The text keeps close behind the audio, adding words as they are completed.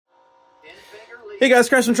Hey guys,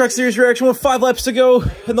 Craftsman Truck Series reaction with 5 laps to go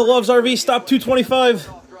in the Loves RV. Stop 225.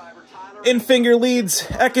 Infinger leads.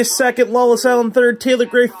 Eckes second. Lawless Allen third. Taylor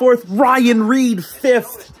Gray fourth. Ryan Reed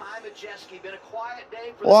fifth.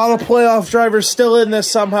 A lot of playoff drivers still in this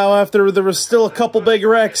somehow after there was still a couple big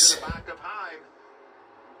wrecks.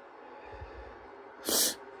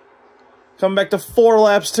 Come back to 4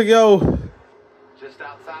 laps to go. Just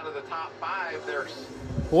outside of the top 5, there's...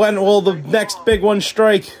 When will the next big one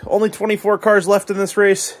strike? Only 24 cars left in this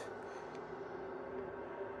race.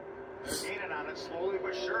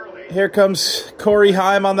 Here comes Corey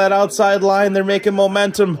Heim on that outside line. They're making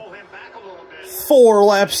momentum. 4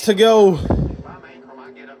 laps to go. If I'm Ankrum,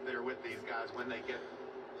 I get up there with these guys when they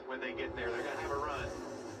get there. They're going to have a run.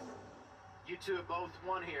 You two have both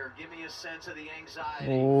won here. Give me a sense of the anxiety.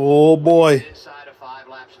 Oh boy. Inside of 5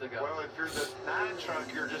 laps to go. Well, if you're the 9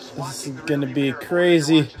 truck, you're just this is going to be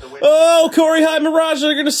crazy. Oh, Corey Heim and Raja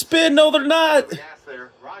are going to spin. No, they're not.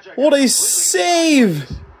 What a save.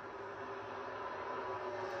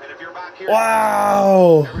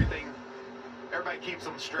 Wow. Everybody keeps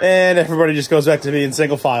them straight. And everybody just goes back to being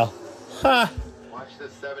single file. Ha. Watch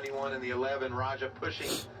this 71 and the 11. Raja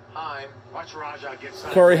pushing Heim. Watch Raja get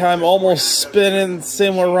Corey Heim almost spinning.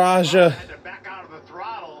 Same with Raja. Had to back out of the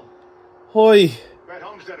throttle. Hoy. Brett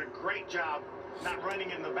Holmes did a great job not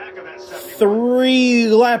running in the back of that 71. 3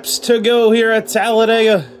 laps to go here at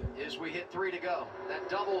Talladega. As we hit 3 to go. That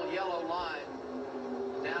double yellow line.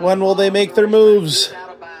 When will they make their moves?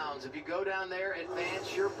 If you go down there,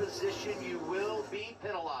 advance your position, you will be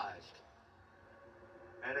penalized.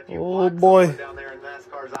 And if you block down there in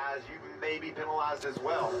NASCAR's eyes, you may be penalized as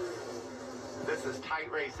well. This is tight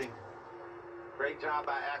racing. Great job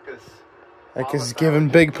by Eckes. Eckes is giving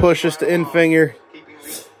big pushes to Infinger.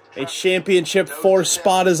 A championship 4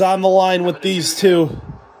 spot is on the line with these two.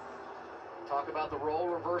 Talk about the role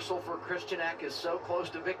reversal for Christian Eckes. So close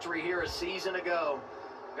to victory here a season ago.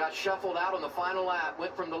 Got shuffled out on the final lap,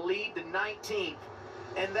 went from the lead to 19th.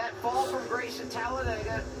 And that fall from grace at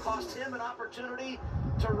Talladega cost him an opportunity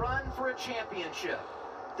to run for a championship.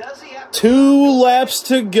 Does he have 2 laps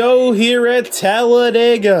to go here at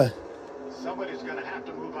Talladega? Somebody's going to have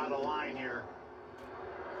to move out of line here.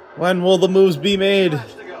 When will the moves be made? I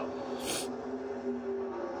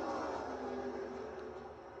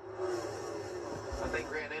think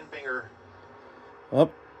Grant Enfinger... Oh,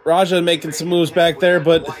 Raja making some moves back there,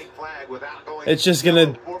 but it's just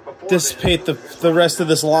going to dissipate the rest of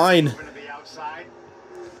this line.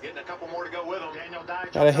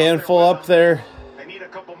 Got a handful up there. They need a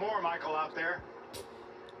couple more, Michael, out there.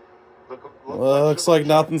 Well, looks like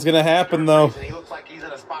nothing's going to happen, though. He looks like he's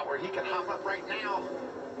in a spot where he can hop up right now.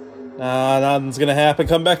 Nah, nothing's going to happen.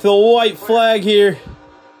 Come back to the white flag here.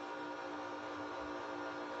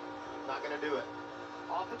 Not going to do it.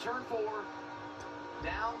 Off the turn 4.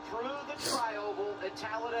 Down through the tri-oval at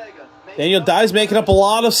Talladega. Daniel Dye's making up a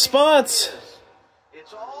lot of spots.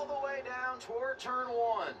 It's all the way down toward turn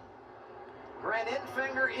 1. Grant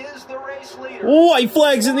Enfinger is the race leader. White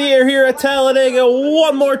flags in the air here at Talladega.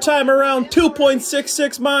 One more time around.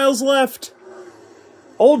 2.66 miles left.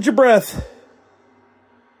 Hold your breath.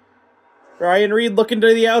 Ryan Reed looking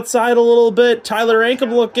to the outside a little bit. Tyler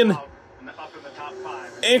Ankrum looking.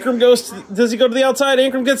 Ankrum goes to, does he go to the outside?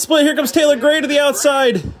 Ankrum gets split. Here comes Taylor Gray to the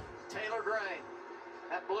outside. Taylor Gray.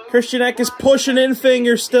 Christian Eckes pushing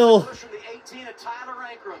Infinger still. Pushing the 18 of Tyler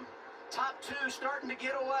Ankrum. Top 2 starting to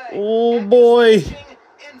get away. Oh boy.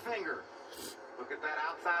 Infinger. Look at that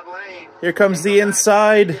outside lane. Here comes the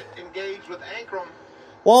inside. Engaged with Ankrum.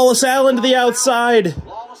 Lawless Allen to the outside.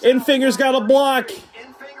 Infinger's got a block.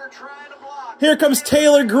 Enfinger trying to block. Here comes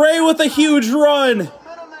Taylor Gray with a huge run.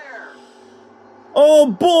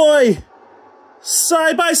 Oh boy!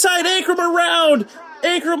 Side by side, Ankrum around!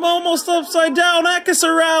 Ankrum almost upside down, Eckes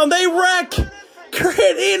around, they wreck!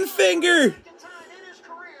 Grant Enfinger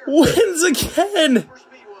wins again!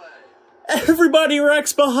 Everybody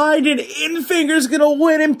wrecks behind it, Infinger's gonna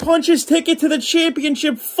win and punch his ticket to the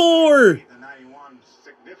championship 4!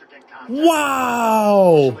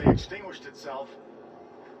 Wow!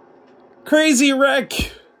 Crazy wreck!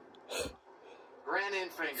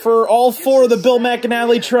 For all 4 of the Bill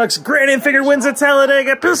McAnally trucks, Grant Enfinger wins at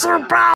Talladega. Pistol and pow!